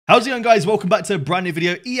How's it going, guys? Welcome back to a brand new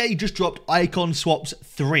video. EA just dropped Icon Swaps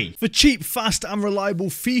 3. For cheap, fast and reliable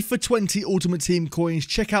FIFA 20 Ultimate Team coins,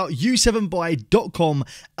 check out u7buy.com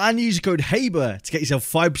and use code Itshaber to get yourself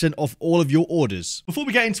 5% off all of your orders. Before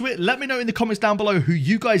we get into it, let me know in the comments down below who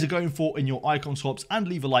you guys are going for in your Icon Swaps and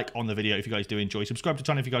leave a like on the video if you guys do enjoy. Subscribe to the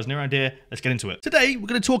channel if you guys are new around here. Let's get into it. Today, we're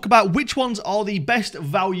going to talk about which ones are the best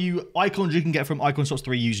value icons you can get from Icon Swaps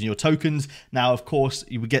 3 using your tokens. Now, of course,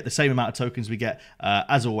 you would get the same amount of tokens we get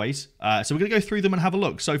as always. So we're going to go through them and have a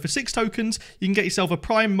look. So for 6 tokens, you can get yourself a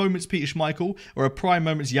Prime Moments Peter Schmeichel or a Prime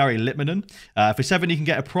Moments Jari Litmanen. For 7, you can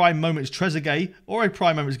get a Prime Moments Trezeguet or a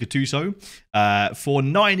Prime Moments Gattuso. For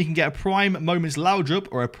 9, you can get a Prime Moments Laudrup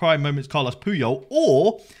or a Prime Moments Carlos Puyol,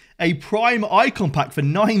 or a Prime Icon Pack for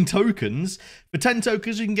 9 tokens. For 10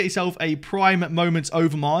 tokens, you can get yourself a Prime Moments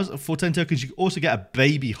Overmars. For 10 tokens, you can also get a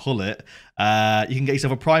Baby Hullet. You can get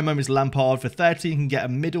yourself a Prime Moments Lampard. For 30, you can get a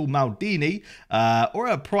Middle Maldini or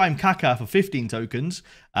a Prime Kaká for 15 tokens.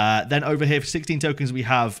 Then over here for 16 tokens, we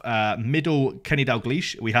have Middle Kenny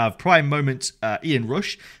Dalglish. We have Prime Moments Ian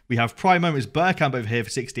Rush. We have Prime Moments Bergkamp over here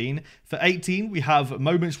for 16. For 18, we have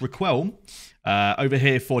Moments Requelme. Over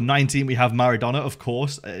here for 19, we have Maradona, of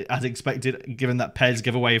course, as expected, given that Pez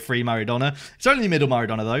gave away a free Maradona. It's only Middle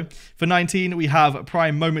Maradona, though. For 19, we have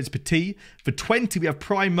Prime Moments Petit. For 20, we have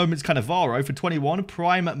Prime Moments Cannavaro. For 21,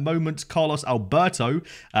 Prime Moments Carlos Alberto.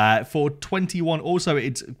 For 21, also,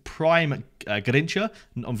 it's Prime Garincha.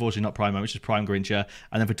 Unfortunately, not Prime Moments, just Prime Garincha.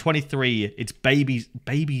 And then for 23, it's Baby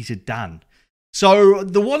Zidane. So,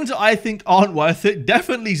 the ones that I think aren't worth it,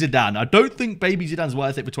 definitely Zidane. I don't think Baby Zidane's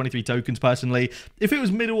worth it for 23 tokens, personally. If it was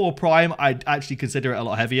middle or prime, I'd actually consider it a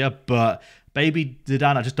lot heavier, but Baby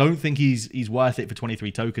Zidane, I just don't think he's worth it for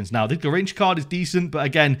 23 tokens. Now, the Garincha card is decent, but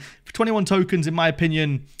again, for 21 tokens, in my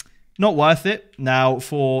opinion, not worth it. Now,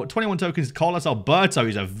 for 21 tokens, Carlos Alberto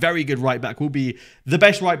is a very good right back. Will be the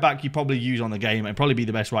best right back you probably use on the game and probably be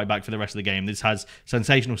the best right back for the rest of the game. This has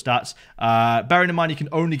sensational stats. Bearing in mind, you can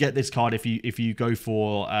only get this card if you go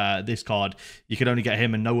for this card. You can only get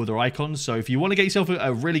him and no other icons. So if you want to get yourself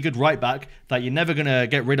a really good right back that you're never going to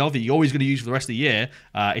get rid of, that you're always going to use for the rest of the year,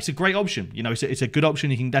 it's a great option. You know, it's a good option.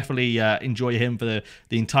 You can definitely enjoy him for the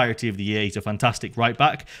entirety of the year. He's a fantastic right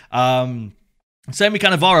back. Same with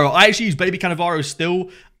Cannavaro. I actually use Baby Cannavaro still.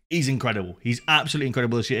 He's incredible. He's absolutely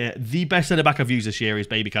incredible this year. The best centre back I've used this year is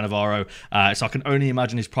Baby Cannavaro. So I can only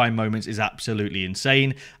imagine his prime moments is absolutely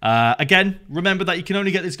insane. Again, remember that you can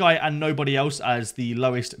only get this guy and nobody else, as the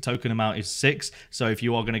lowest token amount is 6. So if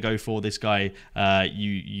you are going to go for this guy,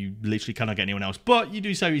 you literally cannot get anyone else. But you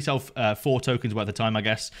do save yourself 4 tokens worth of time, I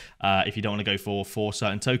guess, if you don't want to go for 4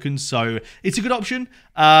 certain tokens. So it's a good option,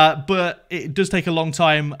 but it does take a long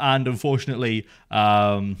time, and unfortunately,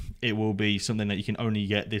 it will be something that you can only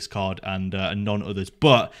get this card and none others.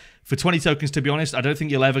 But for 20 tokens, to be honest, I don't think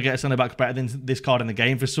you'll ever get a centre back better than this card in the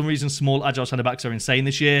game. For some reason, small agile centre backs are insane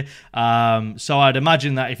this year. So I'd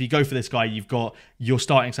imagine that if you go for this guy, you've got your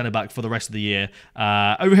starting centre back for the rest of the year.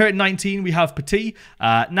 Over here at 19, we have Petit.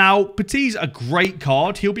 Now, Petit's a great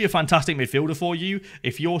card. He'll be a fantastic midfielder for you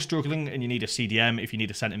if you're struggling and you need a CDM, if you need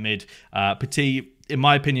a centre mid. Petit, in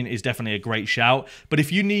my opinion, is definitely a great shout. But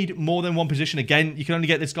if you need more than one position, again, you can only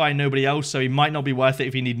get this guy and nobody else, so he might not be worth it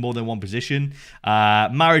if you need more than one position.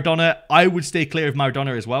 Maradona, I would stay clear of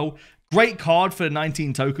Maradona as well. Great card for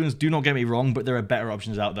 19 tokens, do not get me wrong, but there are better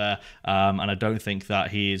options out there, and I don't think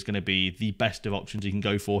that he is going to be the best of options you can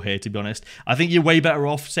go for here, to be honest. I think you're way better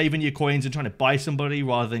off saving your coins and trying to buy somebody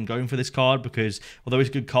rather than going for this card, because although it's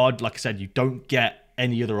a good card, like I said, you don't get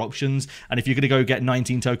any other options. And if you're going to go get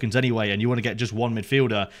 19 tokens anyway and you want to get just one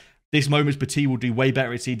midfielder, this Moments Petit will do way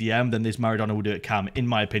better at CDM than this Maradona will do at Cam, in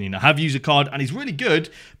my opinion. I have used a card and he's really good,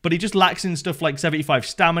 but he just lacks in stuff like 75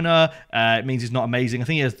 stamina. It means he's not amazing. I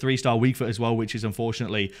think he has 3-star weak foot as well, which is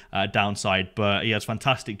unfortunately a downside, but he has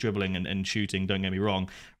fantastic dribbling and shooting, don't get me wrong.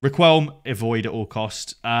 Requelme, avoid at all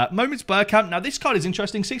costs. Moments Bergkamp. Now, this card is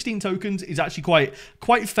interesting. 16 tokens is actually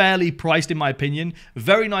quite fairly priced, in my opinion.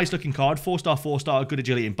 Very nice looking card. 4-star, 4-star, good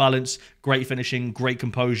agility and balance, great finishing, great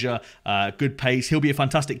composure, good pace. He'll be a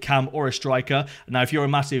fantastic cam or a striker. Now, if you're a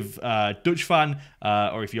massive Dutch fan,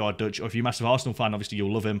 or if you are Dutch, or if you're a massive Arsenal fan, obviously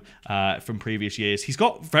you'll love him from previous years. He's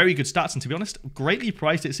got very good stats, and to be honest, greatly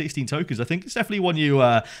priced at 16 tokens. I think it's definitely one you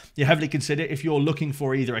heavily consider if you're looking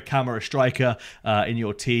for either a cam or a striker in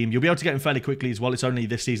your team. You'll be able to get him fairly quickly as well. It's only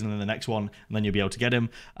this season and the next one, and then you'll be able to get him.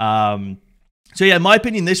 So yeah, in my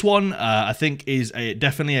opinion, this one I think is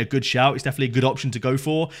definitely a good shout. It's definitely a good option to go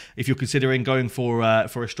for if you're considering going for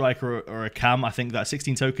a striker or a cam. I think that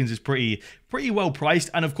 16 tokens is pretty well priced,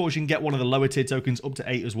 and of course you can get one of the lower tier tokens up to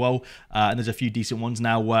 8 as well. And there's a few decent ones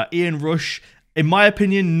now. Ian Rush, in my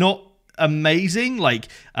opinion, not amazing. Like,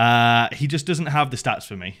 he just doesn't have the stats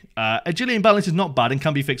for me. Agility and balance is not bad and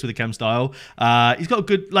can be fixed with a chem style. He's got a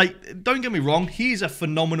good, like, don't get me wrong, he's a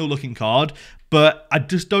phenomenal looking card, but I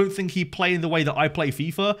just don't think he play in the way that I play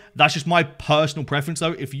FIFA. That's just my personal preference,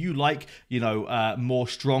 though. If you like, you know, more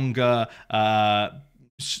stronger,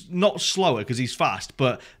 not slower because he's fast,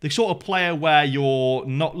 but the sort of player where you're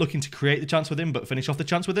not looking to create the chance with him but finish off the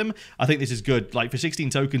chance with him, I think this is good. Like, for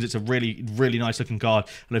 16 tokens, it's a really, really nice looking card.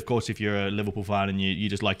 And of course, if you're a Liverpool fan and you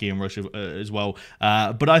just like Ian Rush as well.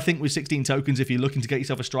 But I think with 16 tokens, if you're looking to get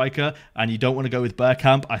yourself a striker and you don't want to go with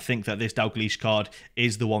Bergkamp, I think that this Dalglish card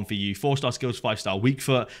is the one for you. 4-star skills, 5-star weak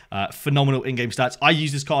foot, phenomenal in-game stats. I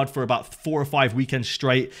used this card for about 4 or 5 weekends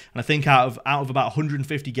straight, and I think out of about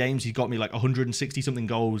 150 games, he got me like 160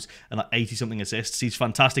 something goals and like 80 something assists. He's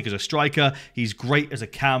fantastic as a striker. He's great as a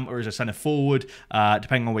cam or as a centre forward,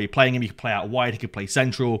 depending on where you're playing him. He can play out wide, he could play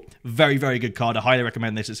central. Very, very good card. I highly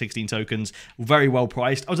recommend this at 16 tokens. Very well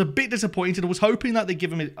priced. I was a bit disappointed. I was hoping that they'd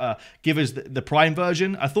give us the prime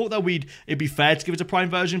version. I thought that it'd be fair to give us a prime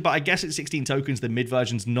version, but I guess at 16 tokens the mid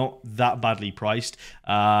version's not that badly priced.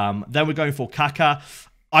 Then we're going for Kaka.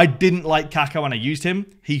 I didn't like Kaka when I used him.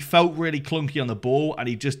 He felt really clunky on the ball and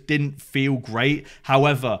he just didn't feel great.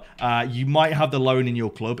 However, you might have the loan in your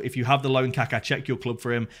club. If you have the loan Kaka, check your club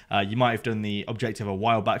for him. You might have done the objective a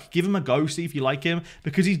while back. Give him a go, see if you like him,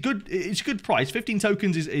 because he's good. It's a good price. 15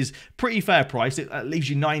 tokens is pretty fair price. It leaves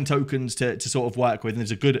you 9 tokens to sort of work with, and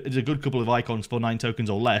there's a good couple of icons for 9 tokens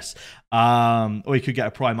or less. Or you could get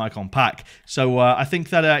a prime icon pack. So I think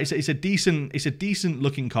that it's a decent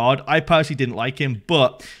looking card. I personally didn't like him,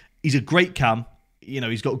 but he's a great cam. You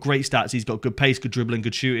know, he's got great stats. He's got good pace, good dribbling,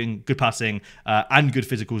 good shooting, good passing, and good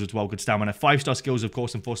physicals as well. Good stamina. 5-star skills, of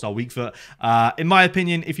course, and 4-star weak foot. In my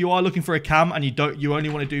opinion, if you are looking for a cam and you only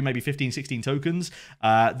want to do maybe 15, 16 tokens,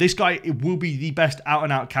 this guy, it will be the best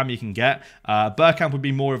out-and-out cam you can get. Bergkamp would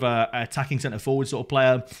be more of a attacking centre forward sort of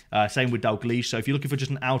player. Same with Dalglish. So if you're looking for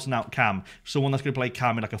just an out-and-out cam, someone that's going to play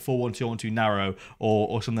cam in like a 4-1-2-1-2 narrow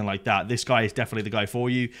or something like that, this guy is definitely the guy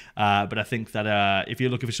for you. But I think that if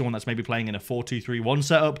you're looking for someone that's maybe playing in a 4-2-3-1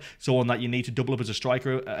 setup, someone that you need to double up as a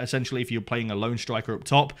striker, essentially, if you're playing a lone striker up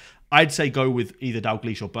top, I'd say go with either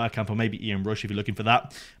Dalglish or Bergkamp, or maybe Ian Rush if you're looking for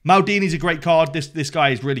that. Maldini's a great card. This guy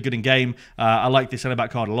is really good in game. I like this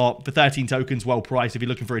centre-back card a lot. For 13 tokens, well priced. If you're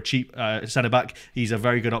looking for a cheap centre-back, he's a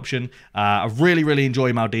very good option. I really, really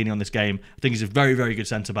enjoy Maldini on this game. I think he's a very, very good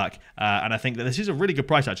centre-back. And I think that this is a really good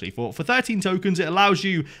price, actually. For 13 tokens, it allows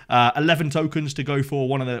you 11 tokens to go for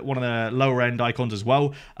one of the lower-end icons as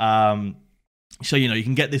well. So, you know, you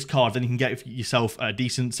can get this card, then you can get yourself a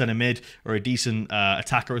decent centre mid or a decent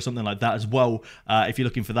attacker or something like that as well, if you're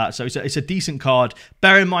looking for that. So it's a decent card.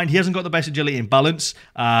 Bear in mind, he hasn't got the best agility and balance,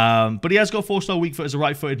 but he has got 4-star weak foot as a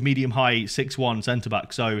right-footed, medium-high, 6'1"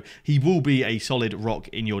 centre-back. So he will be a solid rock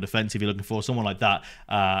in your defence if you're looking for someone like that.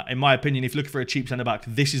 In my opinion, if you're looking for a cheap centre-back,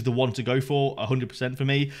 this is the one to go for, 100% for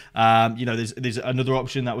me. You know, there's another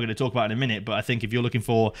option that we're going to talk about in a minute, but I think if you're looking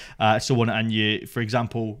for someone and you, for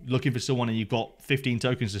example, looking for someone and you've got 15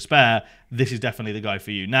 tokens to spare, this is definitely the guy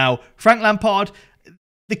for you. Now, Frank Lampard,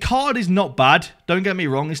 the card is not bad. Don't get me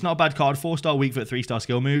wrong. It's not a bad card. 4-star weak foot, 3-star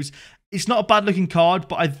skill moves. It's not a bad looking card,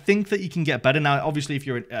 but I think that you can get better. Now, obviously, if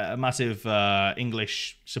you're a massive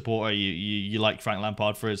English supporter, you like Frank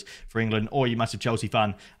Lampard for England, or you're a massive Chelsea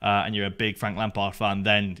fan and you're a big Frank Lampard fan,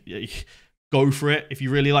 then go for it if you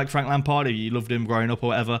really like Frank Lampard, or you loved him growing up or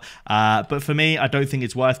whatever. But for me, I don't think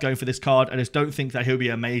it's worth going for this card. I just don't think that he'll be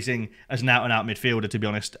amazing as an out-and-out midfielder, to be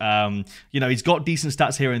honest. You know, he's got decent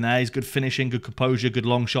stats here and there. He's good finishing, good composure, good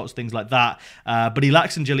long shots, things like that. But he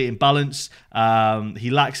lacks in agility and balance. He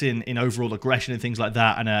lacks in overall aggression and things like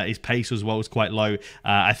that. And his pace as well is quite low.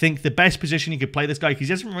 I think the best position you could play this guy, because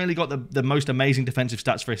he hasn't really got the most amazing defensive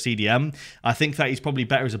stats for a CDM. I think that he's probably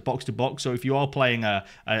better as a box-to-box. So if you are playing a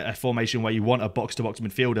formation where you want a box-to-box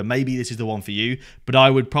midfielder, maybe this is the one for you, but I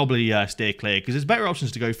would probably steer clear because there's better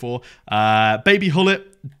options to go for. Baby Hullet,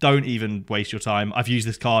 don't even waste your time. I've used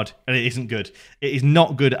this card and it isn't good. It is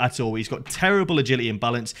not good at all. He's got terrible agility and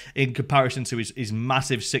balance in comparison to his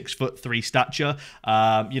massive 6'3" stature.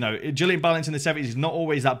 You know, agility and balance in the 70s is not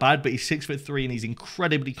always that bad, but he's 6'3" and he's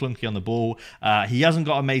incredibly clunky on the ball. He hasn't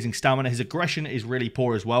got amazing stamina. His aggression is really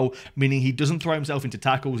poor as well, meaning he doesn't throw himself into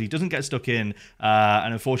tackles. He doesn't get stuck in,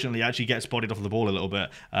 and unfortunately actually gets spotted off the ball a little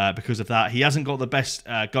bit because of that. He hasn't got the best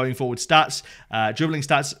going forward stats. Dribbling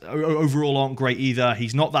stats overall aren't great either.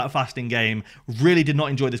 He's not that fast in game. Really did not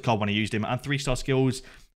enjoy this card when I used him. And 3-star skills,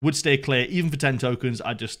 would steer clear. Even for 10 tokens,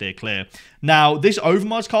 I'd just steer clear. Now, this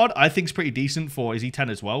Overmars card, I think is pretty decent for, is he 10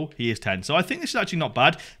 as well? He is 10. So I think this is actually not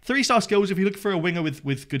bad. 3-star skills, if you're looking for a winger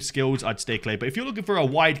with good skills, I'd steer clear. But if you're looking for a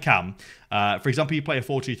wide cam, for example, you play a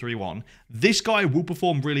 4-2-3-1, this guy will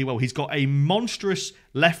perform really well. He's got a monstrous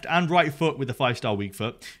left and right foot with a 5-star weak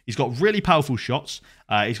foot. He's got really powerful shots.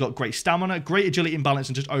 He's got great stamina, great agility and balance,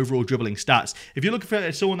 and just overall dribbling stats. If you're looking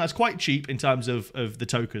for someone that's quite cheap in terms of the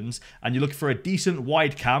tokens, and you're looking for a decent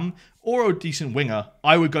wide cam or a decent winger,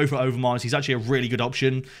 I would go for Overmars. He's actually a really good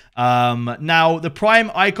option. Now, the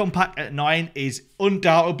Prime Icon Pack at 9 is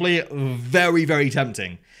undoubtedly very, very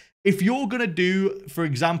tempting. If you're going to do, for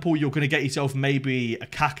example, you're going to get yourself maybe a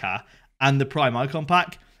Kaka and the Prime Icon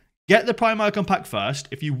Pack, get the Prime Icon Pack first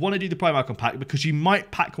if you want to do the Prime Icon Pack, because you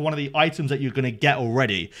might pack one of the items that you're going to get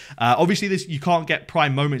already. Obviously, you can't get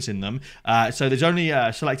Prime moments in them, so there's only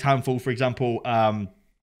a select handful. For example,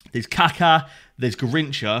 there's Kaka, there's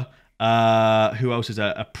Garincha. Who else is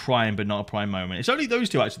a Prime but not a Prime moment? It's only those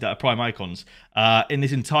two actually that are Prime icons in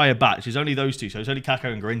this entire batch. There's only those two, so it's only Kaka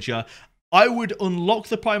and Garincha. I would unlock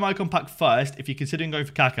the Prime Icon Pack first if you're considering going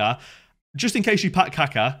for Kaka, just in case you pack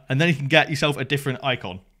Kaka, and then you can get yourself a different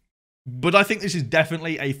icon. But I think this is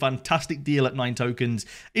definitely a fantastic deal at 9 tokens.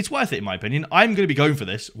 It's worth it, in my opinion. I'm going to be going for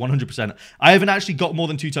this 100%. I haven't actually got more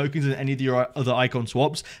than 2 tokens in any of the other icon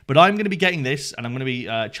swaps, but I'm going to be getting this, and I'm going to be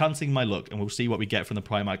chancing my luck, and we'll see what we get from the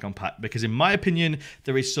Prime Icon Pack. Because in my opinion,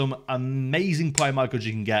 there is some amazing Prime icons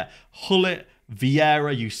you can get. Hullet,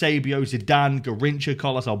 Vieira, Eusebio, Zidane, Garincha,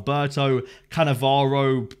 Carlos Alberto,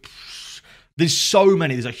 Cannavaro. There's so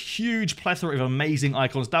many. There's a huge plethora of amazing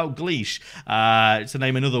icons. Dalglish, to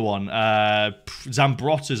name another one.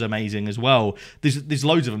 Zambrotta's amazing as well. There's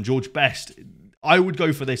loads of them. George Best. I would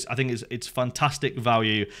go for this. I think it's fantastic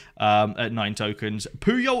value at 9 tokens.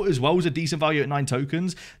 Puyol as well is a decent value at 9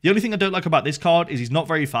 tokens. The only thing I don't like about this card is he's not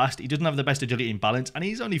very fast. He doesn't have the best agility and balance, and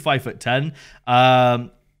he's only 5'10".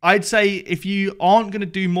 I'd say if you aren't going to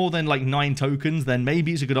do more than like 9 tokens, then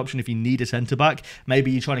maybe it's a good option if you need a centre-back. Maybe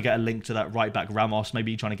you're trying to get a link to that right-back Ramos. Maybe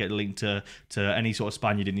you're trying to get a link to any sort of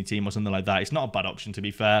Spaniard in your team or something like that. It's not a bad option, to be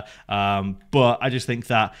fair. But I just think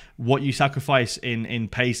that what you sacrifice in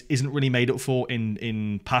pace isn't really made up for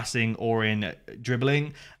in passing or in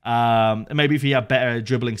dribbling. Maybe if he had better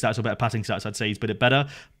dribbling stats or better passing stats, I'd say he's a bit better.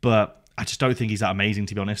 But I just don't think he's that amazing,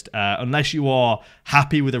 to be honest. Unless you are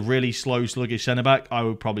happy with a really slow, sluggish centre-back, I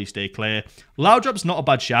would probably stay clear. Loudrop's not a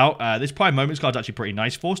bad shout. This Prime Moments card's actually pretty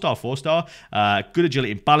nice. 4-star, 4-star. Good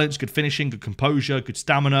agility and balance, good finishing, good composure, good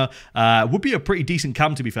stamina. Would be a pretty decent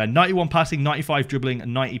cam, to be fair. 91 passing, 95 dribbling,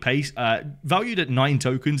 and 90 pace. Valued at 9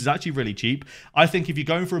 tokens is actually really cheap. I think if you're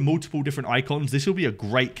going for multiple different icons, this will be a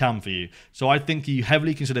great cam for you. So I think you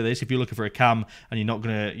heavily consider this if you're looking for a cam and you're not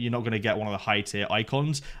gonna get one of the high-tier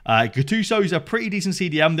icons. Gattuso is a pretty decent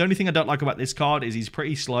CDM. The only thing I don't like about this card is he's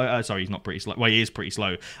pretty slow. Sorry, he's not pretty slow. Well, he is pretty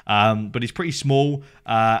slow, but he's pretty small.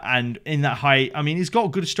 And in that height, I mean, he's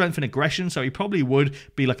got good strength and aggression, so he probably would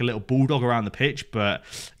be like a little bulldog around the pitch. But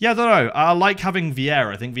yeah, I don't know. I like having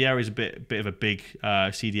Vieira. I think Vieira is a bit of a big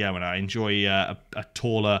CDM, and I enjoy a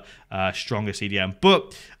taller, stronger CDM.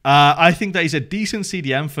 But I think that he's a decent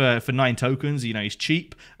CDM for 9 tokens. You know, he's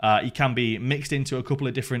cheap. He can be mixed into a couple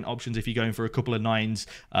of different options if you're going for a couple of 9s.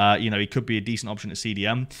 You know, he could be a decent option at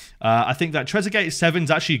CDM. I think that Trezeguet 7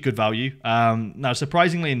 is actually a good value. Now,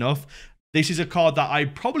 surprisingly enough, this is a card that I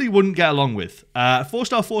probably wouldn't get along with.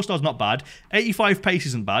 4-star, 4-star is not bad. 85 pace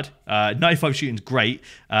isn't bad. 95 shooting is great.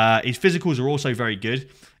 His physicals are also very good.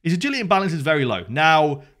 His agility and balance is very low.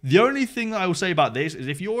 Now, the only thing that I will say about this is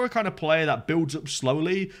if you're a kind of player that builds up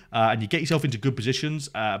slowly and you get yourself into good positions,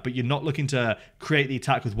 but you're not looking to create the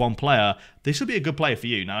attack with one player, this would be a good player for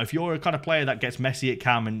you. Now, if you're a kind of player that gets Messi at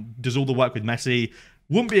cam and does all the work with Messi,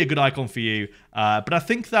 wouldn't be a good icon for you. But I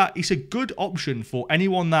think that it's a good option for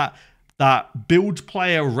anyone that builds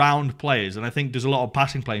play around players, and I think there's a lot of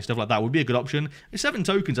passing play and stuff like that would be a good option. It's 7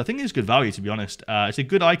 tokens. I think it's good value, to be honest. It's a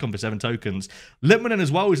good icon for 7 tokens. Litmanen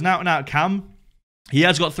as well is an out-and-out cam. He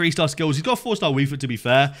has got 3-star skills. He's got 4-star weave, to be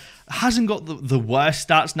fair. Hasn't got the worst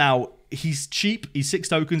stats. Now, he's cheap. He's 6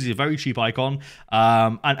 tokens. He's a very cheap icon.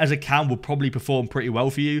 And as a cam, will probably perform pretty well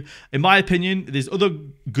for you. In my opinion, there's other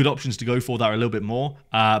good options to go for that are a little bit more.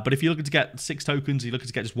 But if you're looking to get 6 tokens, you're looking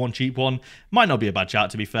to get just one cheap one, might not be a bad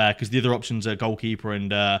shout, to be fair, because the other options are goalkeeper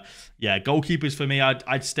and, yeah, goalkeepers for me,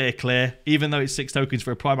 I'd steer clear. Even though it's 6 tokens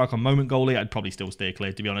for a prime icon moment goalie, I'd probably still steer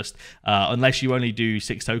clear, to be honest. Unless you only do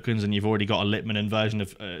 6 tokens and you've already got a Litmanen version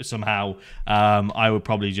of somehow, I would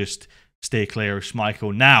probably just steer clear of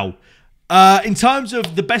Schmeichel. Now, In terms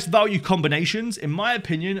of the best value combinations, in my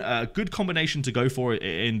opinion, a good combination to go for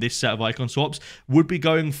in this set of icon swaps would be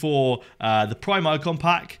going for the Prime Icon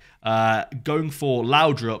Pack, going for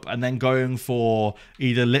Laudrup, and then going for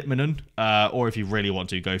either Litmanen, or if you really want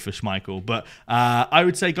to, go for Schmeichel. But I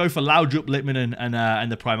would say go for Laudrup, Litmanen,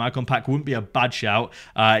 and the Prime Icon Pack wouldn't be a bad shout.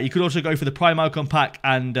 You could also go for the Prime Icon Pack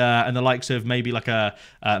and the likes of maybe like a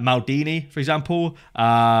Maldini, for example.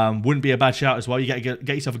 Wouldn't be a bad shout as well. You get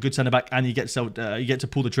yourself a good centre back, and you get to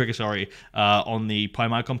pull the trigger, on the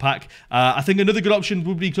Prime Icon Pack. I think another good option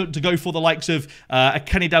would be to go for the likes of a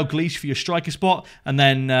Kenny Dalglish for your striker spot, and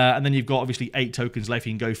then you've got obviously 8 tokens left.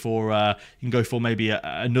 You can go for maybe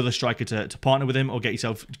another striker to partner with him, or get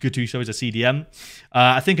yourself Gattuso as a CDM.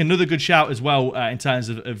 I think another good shout as well in terms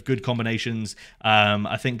of good combinations.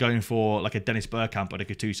 I think going for like a Dennis Bergkamp or a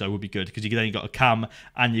Gattuso would be good, because you've got a cam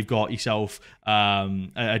and you've got yourself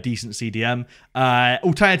a decent CDM.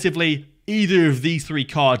 Alternatively, either of these 3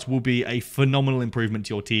 cards will be a phenomenal improvement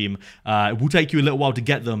to your team. It will take you a little while to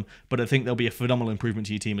get them, but I think they'll be a phenomenal improvement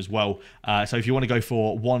to your team as well. So if you want to go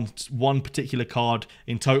for one particular card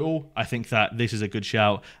in total, I think that this is a good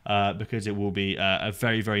shout, because it will be a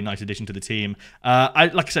very, very nice addition to the team.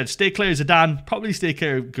 Like I said, steer clear of Zidane, probably steer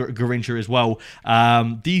clear of Garrincha as well.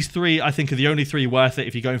 These 3, I think, are the only 3 worth it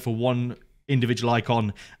if you're going for one individual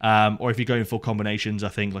icon, or if you're going for combinations. I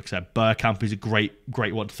think, like I said, Bergkamp is a great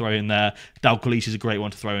one to throw in there. Dalglish is a great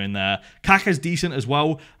one to throw in there. Kaka's decent as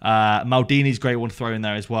well. Maldini's a great one to throw in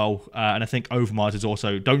there as well. And I think Overmars is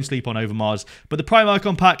also, don't sleep on Overmars. But the Prime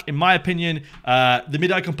Icon Pack, in my opinion, the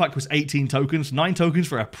Mid Icon Pack was 18 tokens, 9 tokens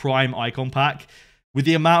for a Prime Icon Pack. With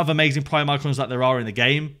the amount of amazing Prime Icons that there are in the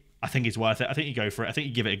game, I think it's worth it. I think you go for it. I think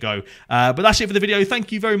you give it a go. But that's it for the video.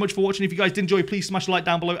 Thank you very much for watching. If you guys did enjoy, please smash a like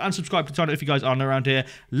down below and subscribe to the channel if you guys aren't around here.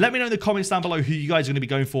 Let me know in the comments down below who you guys are going to be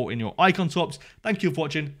going for in your icon swaps. Thank you for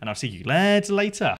watching, and I'll see you later.